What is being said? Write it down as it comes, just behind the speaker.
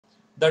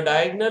The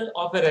diagonal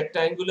of a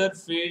rectangular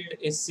field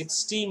is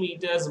 60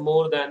 meters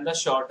more than the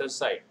shorter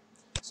side.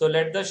 So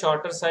let the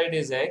shorter side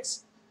is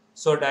x.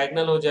 So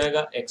diagonal हो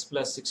जाएगा x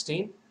plus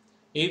 16.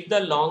 If the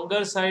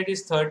longer side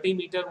is 30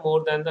 meter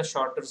more than the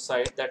shorter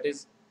side, that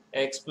is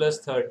x plus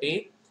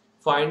 30,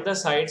 find the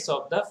sides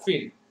of the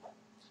field.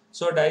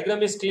 So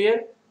diagram is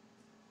clear.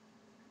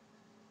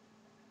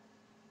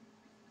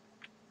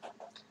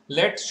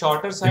 Let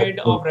shorter side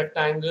of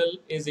rectangle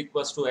is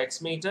equals to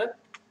x meter.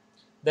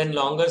 Then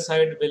longer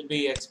side will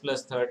be x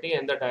plus 30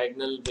 and the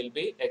diagonal will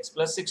be x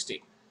plus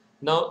 60.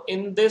 Now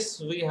in this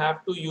we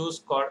have to use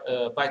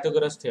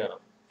Pythagoras theorem.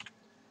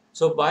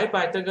 So by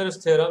Pythagoras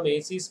theorem,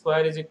 AC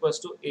square is equals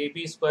to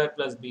AB square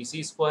plus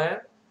BC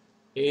square.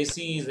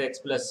 AC is x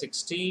plus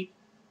 60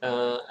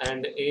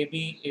 and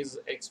AB is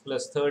x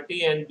plus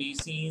 30 and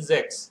BC is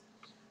x.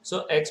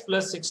 So x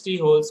plus 60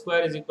 whole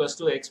square is equals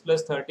to x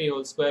plus 30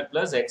 whole square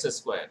plus x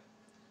square.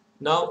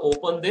 Now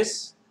open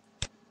this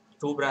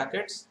two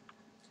brackets.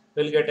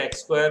 We'll get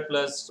x square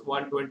plus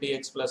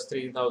 120x plus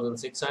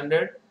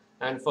 3600,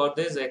 and for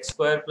this x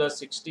square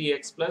plus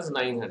 60x plus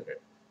 900.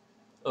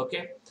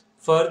 Okay.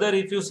 Further,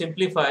 if you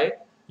simplify,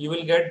 you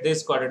will get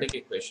this quadratic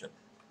equation.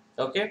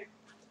 Okay.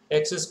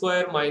 X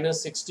square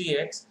minus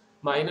 60x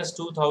minus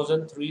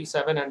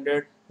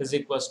 2700 is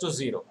equals to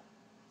 0.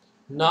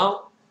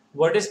 Now,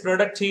 what is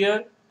product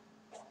here?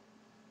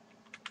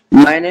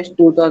 Minus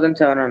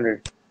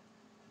 2700.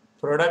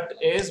 Product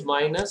is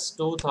minus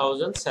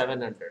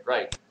 2700,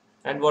 right?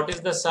 And what is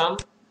the sum?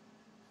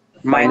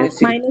 Minus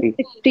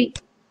 60.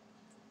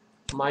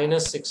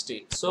 Minus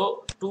 60.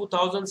 So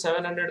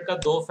 2700 का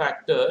दो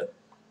factor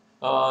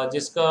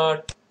जिसका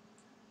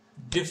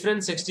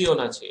difference 60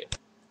 होना चाहिए,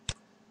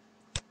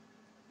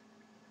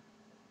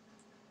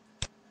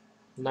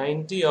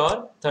 90 और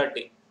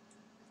 30.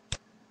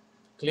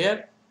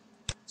 Clear?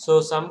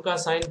 सो सम का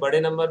sign बड़े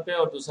number पे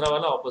और दूसरा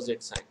वाला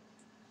opposite sign.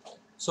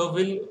 So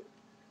will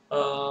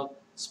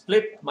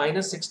split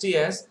minus 60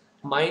 as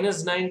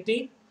minus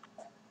 90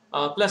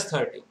 plus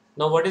 30.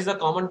 Now what is the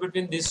common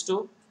between these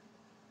two?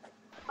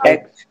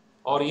 X.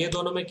 और ये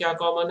दोनों में क्या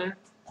कॉमन है?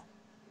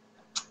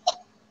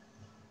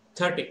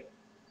 30.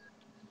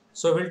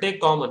 So we'll take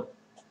common.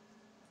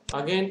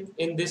 Again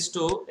in this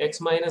two,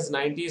 x minus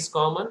 90 is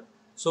common.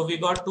 So we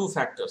got two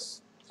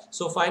factors.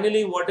 So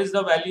finally, what is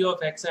the value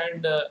of x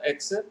and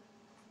x?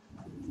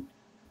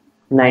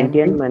 90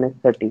 and minus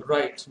 30.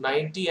 Right,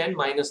 90 and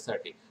minus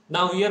 30.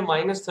 Now here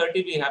minus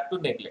 30 we have to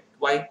neglect.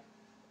 Why?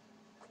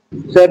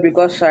 Sir,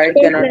 because side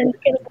cannot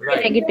be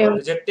Right. negative.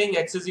 Rejecting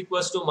x is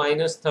equals to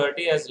minus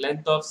 30 as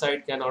length of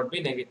side cannot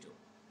be negative.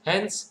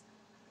 Hence,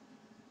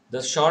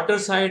 the shorter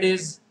side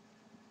is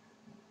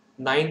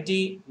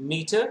 90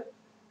 meter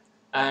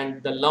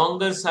and the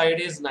longer side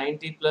is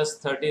 90 plus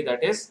 30,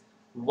 that is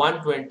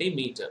 120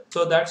 meter.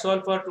 So that's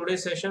all for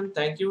today's session.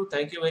 Thank you.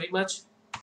 Thank you very much.